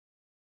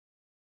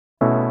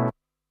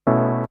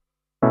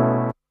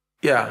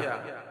Yeah.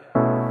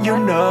 You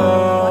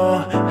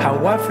know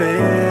how I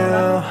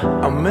feel.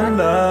 I'm in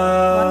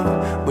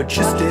love with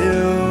you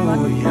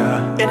still,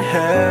 yeah. It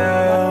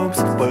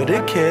helps, but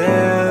it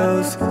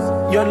kills.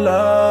 Your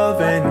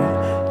loving,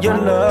 your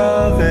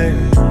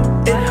loving.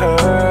 It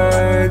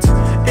hurts,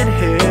 it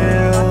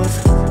heals,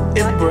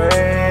 it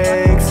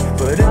breaks,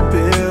 but it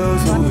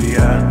builds, ooh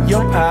yeah.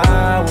 Your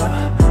power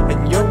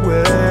and your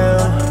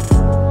will,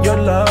 your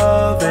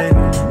loving,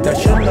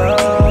 that's your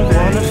loving.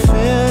 Wanna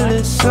feel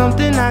it,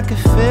 something I can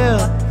feel.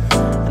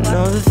 I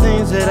know the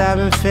things that I've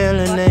been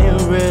feeling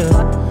ain't real.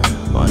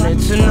 Wanted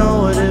to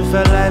know what it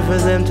felt like for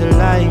them to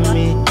like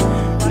me.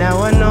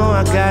 Now I know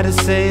I gotta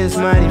say it's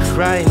mighty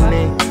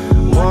frightening.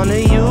 Wanna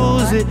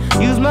use it,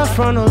 use my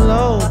frontal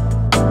lobe,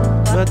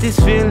 but these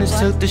feelings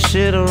took the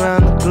shit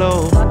around the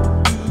globe.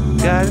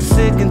 Got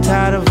sick and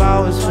tired of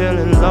always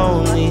feeling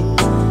lonely.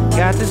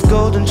 Got this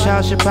golden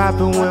child shit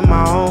poppin' with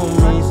my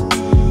homies.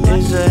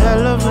 It's a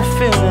hell of a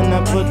feeling,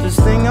 I put this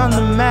thing on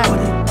the map.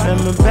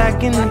 Remember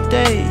back in the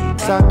day,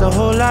 talked a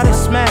whole lot of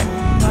smack.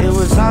 It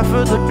was hard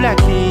for the black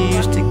kid,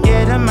 used to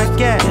get at my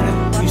gap.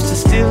 Used to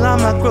steal all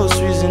my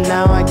groceries and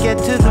now I get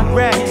to the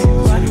racks.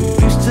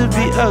 Used to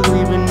be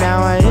ugly but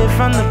now I hit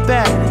from the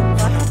back.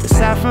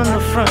 Aside from the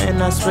front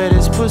and I swear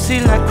this pussy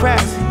like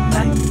crack.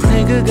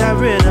 Nigga got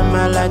rhythm,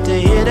 I like to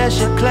hear that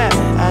shit clap.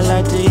 I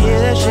like to hear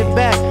that shit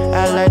back,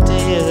 I like to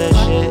hear that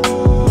shit.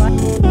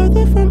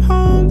 Further from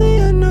home, the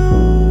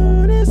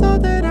unknown is all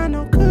that I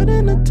know.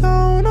 Couldn't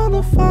atone on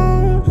the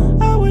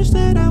phone. I wish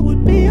that I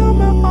would be on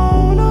my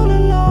own, all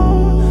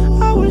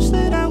alone. I wish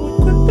that I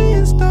would quit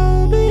being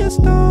stoned, be a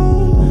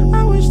stone.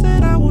 I wish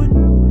that I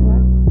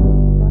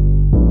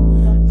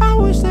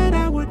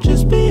would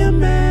just be a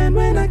man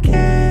when I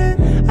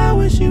can. I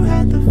wish you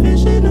had the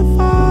vision to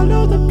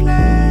follow the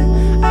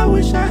plan. I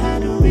wish I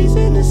had a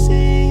reason to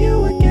see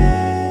you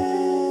again.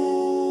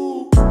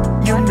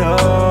 You know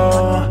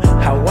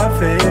how I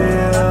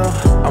feel.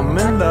 I'm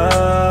in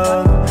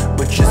love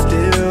with you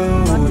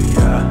still,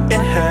 yeah.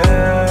 It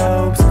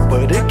helps,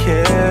 but it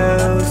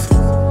kills.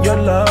 Your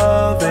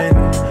loving,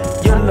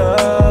 your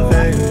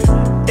loving.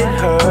 It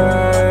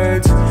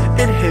hurts,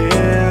 it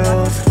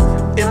heals,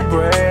 it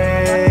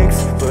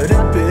breaks, but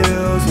it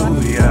builds,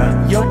 ooh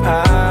yeah. Your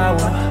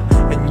power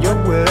and your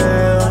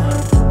will,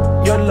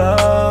 your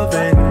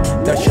loving,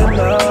 that's your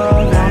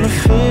loving. Wanna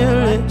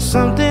feel it,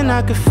 something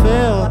I can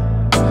feel.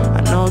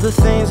 I know the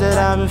things that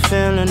I've been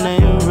feeling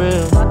ain't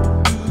real.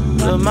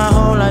 Look, my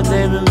whole life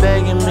they've been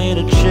begging me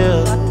to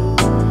chill.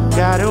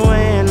 Got it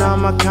weighing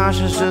on my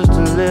conscience just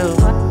to live.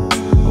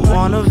 I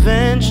wanna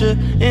venture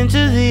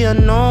into the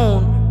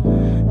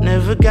unknown.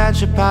 Never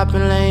got you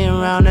poppin' laying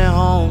around at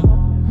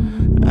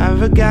home.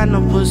 Never got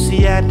no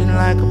pussy acting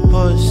like a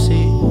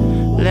pussy.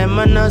 Let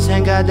my nuts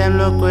hang, goddamn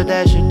look where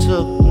that shit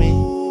took me.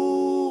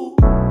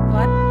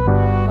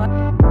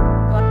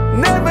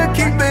 Never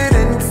keep it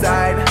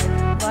inside.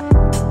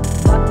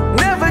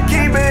 Never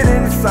keep it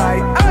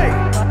inside.